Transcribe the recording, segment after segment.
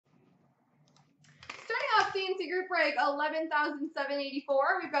Legacy Group Break,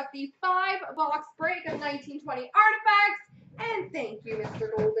 11,784. We've got the 5-box break of 1920 artifacts. And thank you, Mr.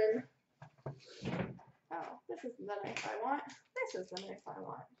 Golden. Oh, this isn't the knife I want. This is the knife I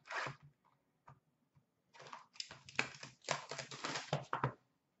want.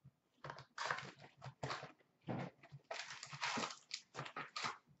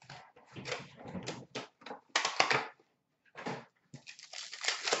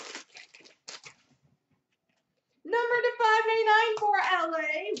 Number to 599 for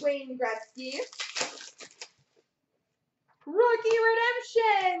LA, Wayne Gretzky. Rookie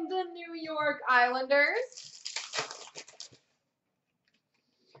Redemption, the New York Islanders.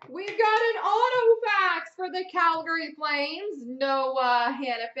 We've got an auto fax for the Calgary Flames, Noah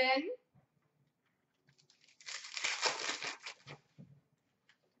Hannafin.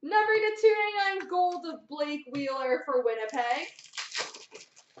 Number to 299 gold of Blake Wheeler for Winnipeg.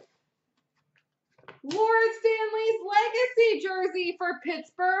 Lord Stanley's Legacy jersey for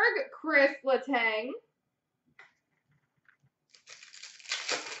Pittsburgh, Chris Letang.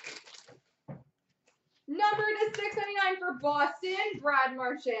 Number to 699 for Boston, Brad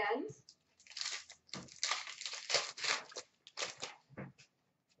Marchand.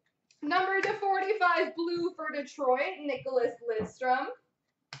 Number to 45 blue for Detroit, Nicholas Lidstrom.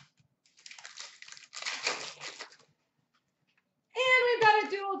 And we've got a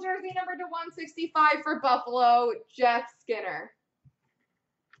dual jersey number to 165 for Buffalo, Jeff Skinner.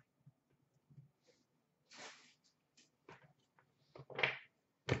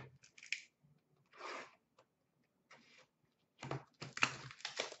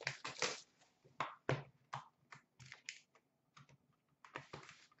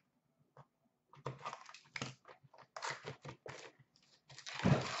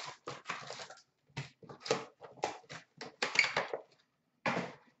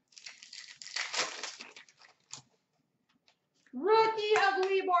 Rookie of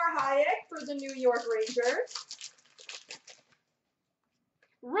Libor Hayek for the New York Rangers.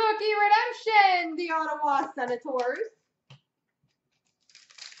 Rookie Redemption, the Ottawa Senators.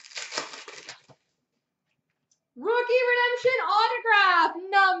 Rookie Redemption autograph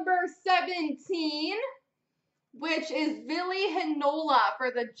number 17, which is Billy Hinola for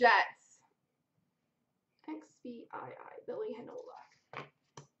the Jets. XBII, Billy Hinola.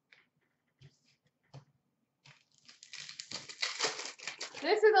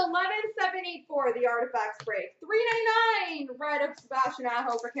 This is 11,784, the Artifacts break. 399, red of Sebastian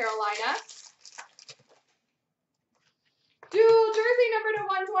Aho for Carolina. Dual jersey number to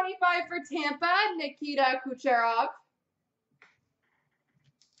 125 for Tampa, Nikita Kucherov.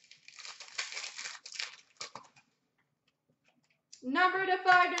 Number to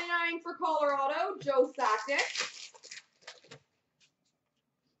 599 for Colorado, Joe Sakic.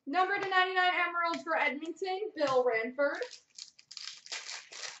 Number to 99 Emerald for Edmonton, Bill Ranford.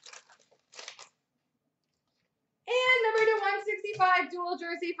 And number to 165 dual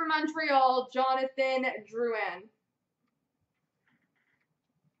jersey for Montreal, Jonathan Drouin.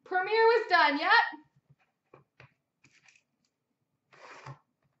 Premier was done, yep.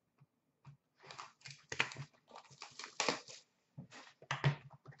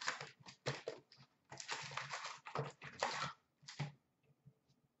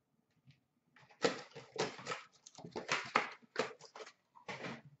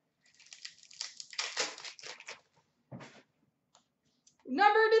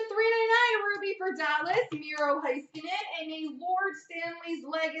 Number to 399, Ruby for Dallas, Miro Heiskanen, and a Lord Stanley's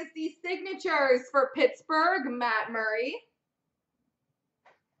Legacy signatures for Pittsburgh, Matt Murray.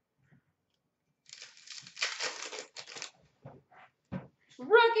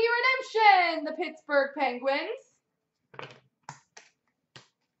 Rookie Redemption, the Pittsburgh Penguins.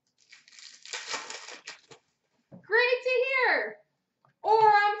 Great to hear.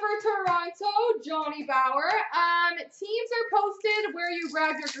 Orem for Toronto, Johnny Bauer. Teams are posted where you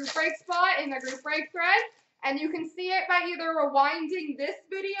grab your group break spot in the group break thread, and you can see it by either rewinding this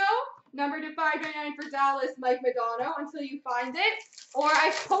video, number to 599 for Dallas, Mike Modano, until you find it, or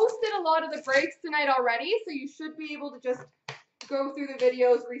I've posted a lot of the breaks tonight already, so you should be able to just go through the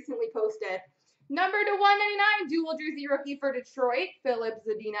videos recently posted. Number to 199, dual jersey rookie for Detroit, Philip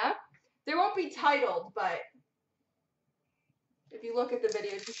Zadina. They won't be titled, but if you look at the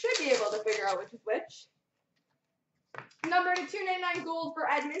videos, you should be able to figure out which is which. Number to 299 gold for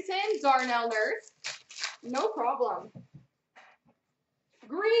Edmonton, Darnell Nurse. No problem.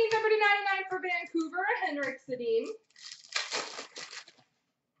 Green, number to 99 for Vancouver, Henrik Sedin.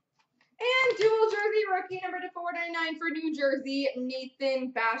 And dual jersey rookie, number to 499 for New Jersey,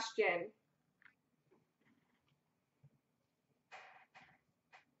 Nathan Bastian.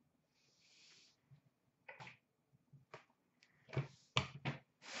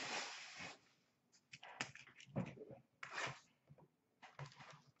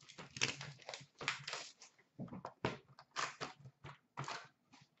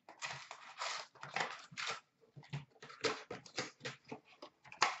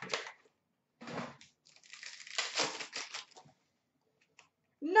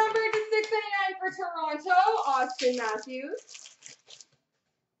 Austin Matthews.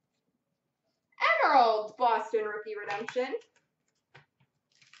 Emerald, Boston rookie redemption.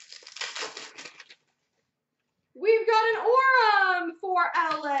 We've got an Aurum for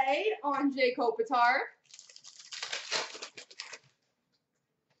LA on Jay Kopitar.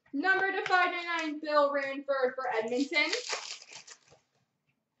 Number to 599, Bill Ranford for Edmonton.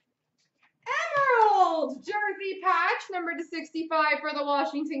 Emerald jersey patch, number to 65 for the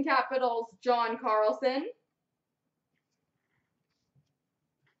Washington Capitals, John Carlson.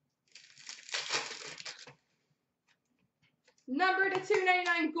 Number to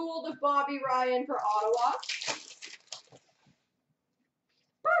 299, gold of Bobby Ryan for Ottawa.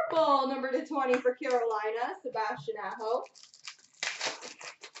 Purple, number to 20 for Carolina, Sebastian Aho.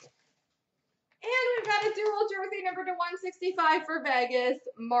 And we've got a dual jersey, number to 165 for Vegas,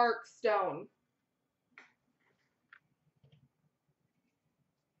 Mark Stone.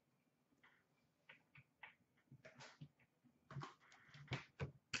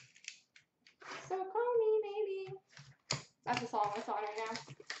 So call me maybe. That's a song that's on right now.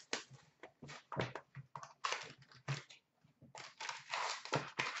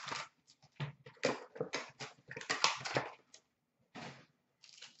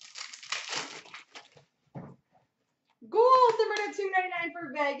 Gold, number to 299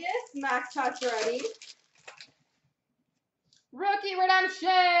 for Vegas, Max Pacioretty. Rookie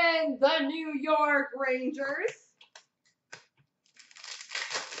redemption, the New York Rangers.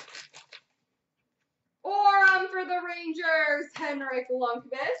 Aurum for the Rangers, Henrik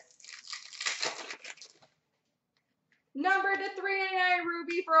Lundqvist. Number to 399,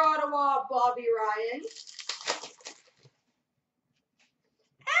 Ruby for Ottawa, Bobby Ryan.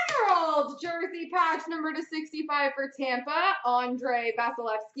 Emerald jersey patch, number to 65 for Tampa, Andrei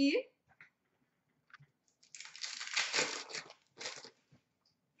Vasilevsky.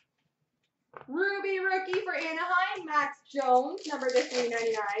 Ruby rookie for Anaheim, Max Jones, number to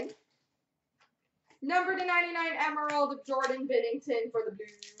 399. Number to 99, Emerald of Jordan Binnington for the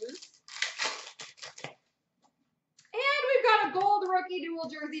Blues. And we've got a gold rookie dual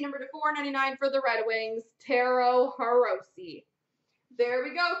jersey, number to 499 for the Red Wings, Taro Hirose. There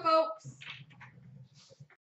we go, folks.